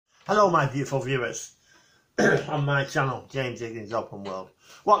Hello my beautiful viewers on my channel, James Higgins Open World.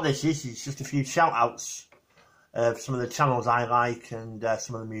 What this is just a few shout outs of some of the channels I like and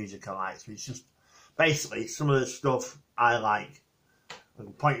some of the music I like. So it's just basically some of the stuff I like. I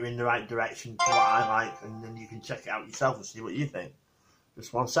can point you in the right direction to what I like, and then you can check it out yourself and see what you think.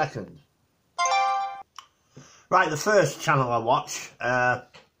 Just 1 second. Right, the first channel I watch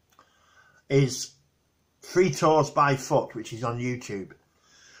is Free Tours by Foot, which is on YouTube.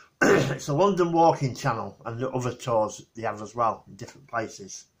 It's a London walking channel, and the other tours they have as well in different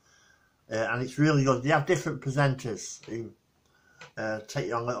places, and it's really good. They have different presenters who take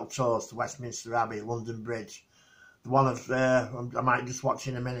you on little tours to Westminster Abbey, London Bridge. The one of I might just watch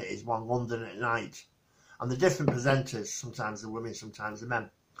in a minute is one London at night, and the different presenters, sometimes the women, sometimes the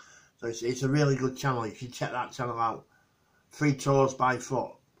men. So it's a really good channel. You should check that channel out. Free Tours by Foot,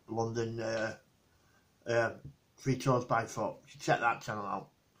 London. Free Tours by Foot. You should check that channel out.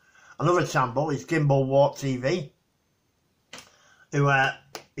 Another channel is Gimbal Walk TV, who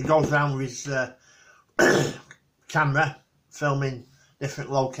he goes around with his camera filming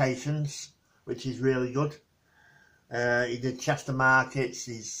different locations, which is really good. He did Chester Markets.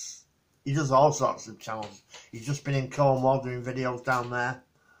 He does all sorts of channels. He's just been in Cornwall doing videos down there.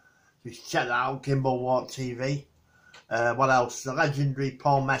 So you should check that out, Gimbal Walk TV. What else? The legendary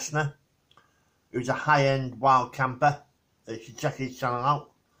Paul Messner, who's a high-end wild camper. You should check his channel out.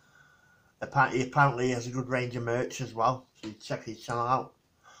 He apparently has a good range of merch as well, so you check his channel out.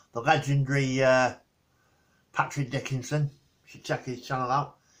 The legendary Patrick Dickinson, you should check his channel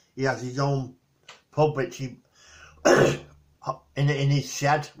out. He has his own pub, which he in his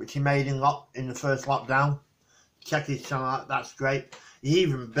shed, which he made in the first lockdown. Check his channel out. That's great. He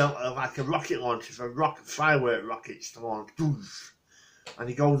even built like a rocket launcher for firework rockets to launch, and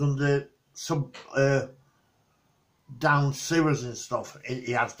he goes under down sewers and stuff.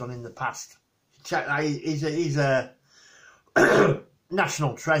 He has done in the past. Check that. He's a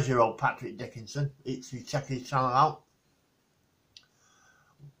national treasure, old Patrick Dickinson. You check his channel out.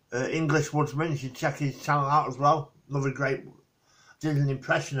 English Woodsman, you should check his channel out as well. Another great. Did an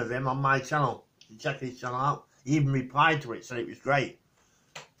impression of him on my channel. You check his channel out. He even replied to it, said it was great.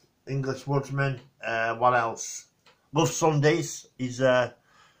 English Woodsman. What else? Love Sundays. He's a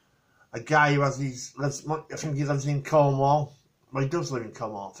guy who has I think he lives in Cornwall. Well, he does live in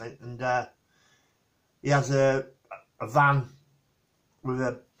Cornwall, I think. And he has a van with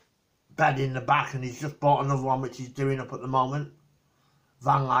a bed in the back, and he's just bought another one, which he's doing up at the moment.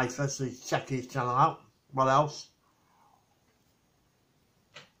 Van Lifer, so you check his channel out. What else?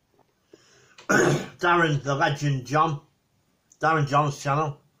 Darren, the legend John. Darren John's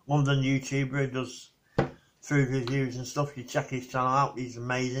channel. London YouTuber who does food reviews and stuff. You check his channel out. He's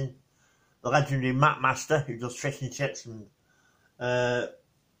amazing. The legendary Matt Master, who does fish and chips and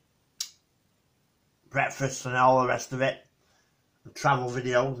breakfast and all the rest of it, and travel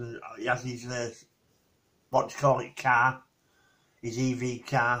videos, and he has his what do you call it, car, his EV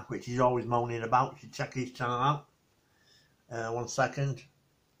car, which he's always moaning about. You should check his channel out. 1 second.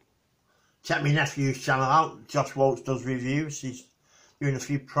 Check my nephew's channel out. Josh Waltz does reviews. He's doing a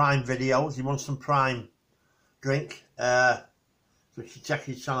few Prime videos. He wants some Prime drink, so you should check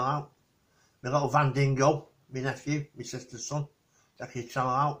his channel out. My little Van Dingo, my nephew, my sister's son. Check his channel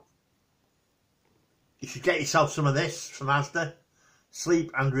out. You should get yourself some of this from Asda.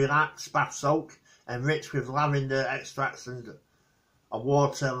 Sleep and Relax Bath Soak, enriched with lavender extracts and a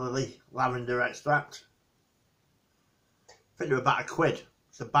water lily lavender extract. I think they're about £1.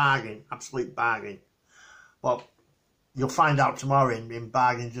 It's a bargain, absolute bargain. But you'll find out tomorrow in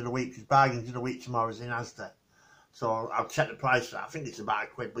Bargains of the Week, because Bargains of the Week tomorrow is in Asda. So I'll check the price. I think it's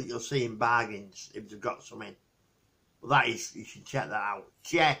about £1, but you'll see in Bargains if they've got some in. But that is, you should check that out.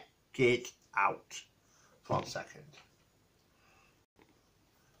 Check it out. 1 second.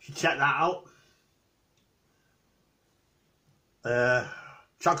 You should check that out.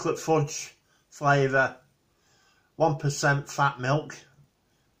 Chocolate fudge flavour, 1% fat milk,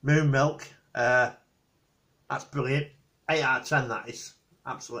 moon milk. That's brilliant. 8 out of 10 that is.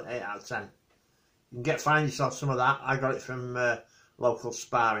 Absolute 8 out of 10. You can find yourself some of that. I got it from local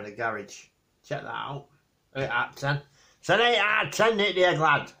Spar in a garage. Check that out. 8 out of 10. It's an 8 out of 10, Nick the Egg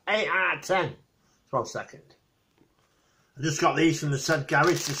Lad. 8 out of 10. 1 second. I just got these from the said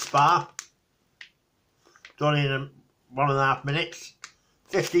garage, the Spar. Done in 1.5 minutes.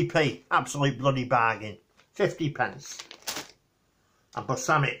 50p. Absolute bloody bargain. 50p. And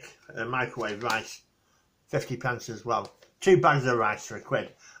balsamic microwave rice. 50p as well. 2 bags of rice for £1.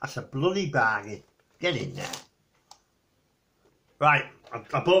 That's a bloody bargain. Get in there. Right,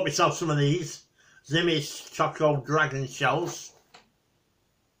 I bought myself some of these. Zimmy's Choco Dragon Shells.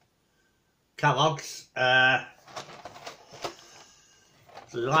 catalogues.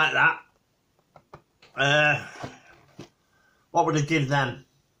 So like that. What would I give them?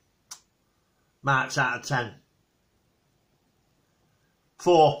 Marks out of 10.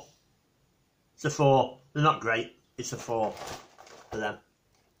 4. It's a 4. They're not great. It's a 4 for them.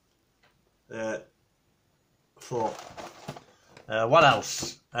 4. What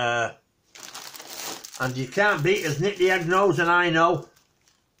else? And you can't beat us. Nick the Egg knows and I know.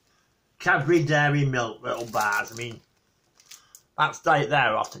 Cadbury Dairy Milk little bars. I mean, that's right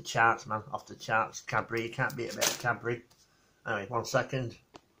there off the charts, man. Off the charts. Cadbury. You can't beat a bit of Cadbury. Anyway, 1 second.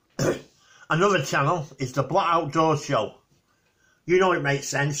 Another channel is the Black Outdoor Show. You know it makes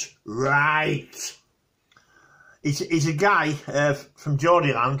sense. Right. He's a guy from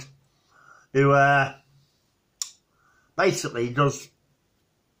Geordieland who basically does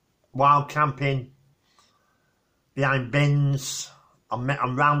wild camping behind bins, on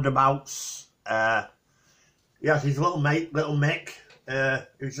roundabouts. He has his little mate, little Mick,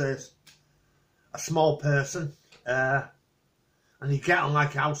 who's a small person, and he gets on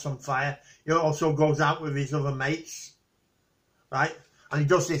like a house on fire. He also goes out with his other mates, right? And he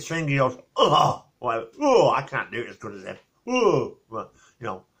does this thing. He goes, oh, I can't do it as good as him. Oh, well, you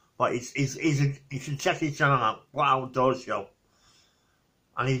know. But you should check his channel out, Black Outdoor Show.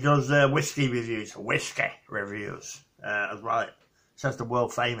 And he does whiskey reviews as well. It says the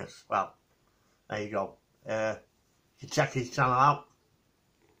world famous. Well, there you go. You should check his channel out.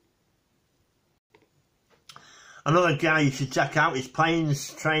 Another guy you should check out is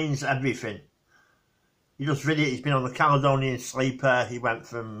Planes, Trains, Everything. He does video. He's been on the Caledonian Sleeper. He went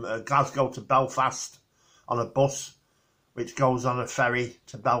from Glasgow to Belfast on a bus, which goes on a ferry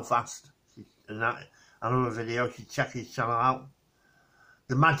to Belfast. And that, another video, you should check his channel out.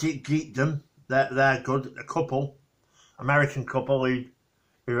 The Magic Geekdom, they're good. A couple, American couple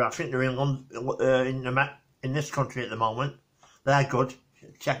who I think they're in London, in this country at the moment. They're good.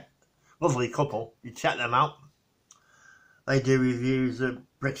 Check, lovely couple. You check them out. They do reviews of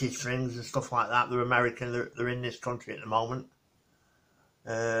British things and stuff like that. They're American. They're in this country at the moment.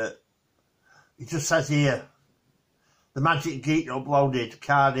 It just says here, the Magic Geek uploaded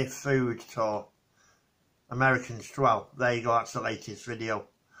Cardiff food tour. Americans 12. There you go. That's the latest video.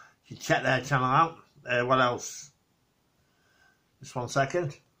 You check their channel out. What else? Just 1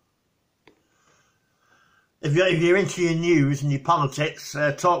 second. If you're into your news and your politics,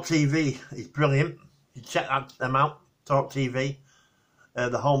 Talk TV is brilliant. You check them out. Talk TV,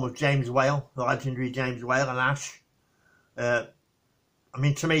 the home of James Whale, the legendary James Whale and Ash. I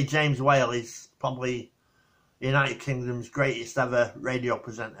mean, to me, James Whale is probably the United Kingdom's greatest ever radio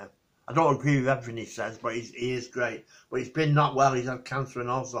presenter. I don't agree with everything he says, but he is great. But he's been not well. He's had cancer and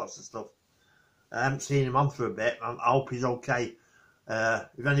all sorts of stuff. I haven't seen him on for a bit. I hope he's okay.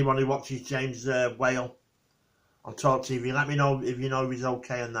 If anybody watches James Whale on Talk TV, let me know if you know if he's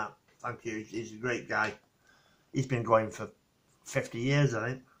okay and that. Thank you. He's a great guy. He's been going for 50 years, I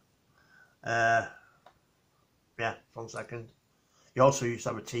think. Yeah, 1 second. He also used to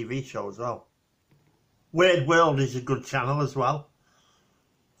have a TV show as well. Weird World is a good channel as well.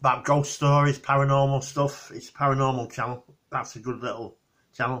 About ghost stories, paranormal stuff. It's a paranormal channel. That's a good little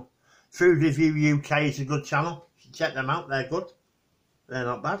channel. Food Review UK is a good channel. You should check them out. They're good. They're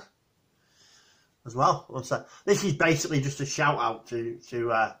not bad. As well. This is basically just a shout out to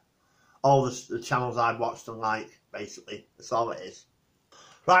all the channels I've watched and like, basically. That's all it is.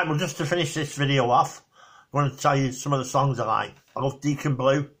 Right, well, just to finish this video off, I want to tell you some of the songs I like. I love Deacon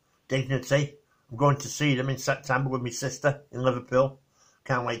Blue, Dignity. I'm going to see them in September with my sister in Liverpool.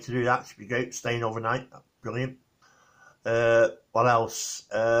 Can't wait to do that. Should be great. Staying overnight. Brilliant. What else?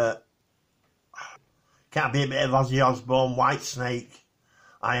 Can't be a bit of Ozzy Osbourne, White Snake,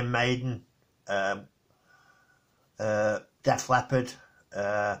 Iron Maiden, Def Leppard,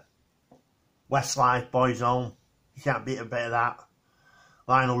 Westlife, Boys Home. You can't beat a bit of that.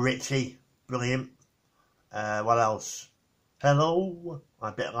 Lionel Richie, brilliant. What else? Hello,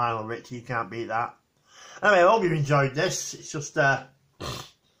 a bit of Lionel Richie. You can't beat that. Anyway, I hope you enjoyed this. It's just a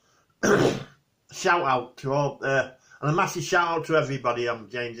shout out to all, and a massive shout out to everybody on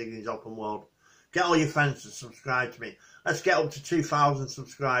James Higgins Open World. Get all your friends to subscribe to me. Let's get up to 2,000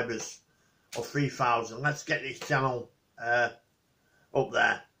 subscribers or 3,000. Let's get this channel up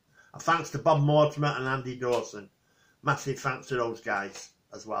there. And thanks to Bob Mortimer and Andy Dawson. Massive thanks to those guys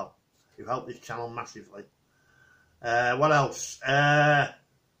as well. You've helped this channel massively. What else?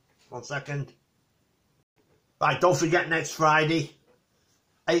 1 second. Right, don't forget next Friday,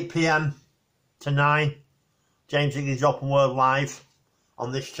 8 PM to 9, James Higgins Open World live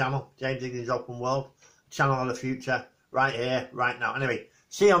on this channel, James Higgins Open World, channel of the future, right here, right now. Anyway,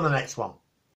 see you on the next one.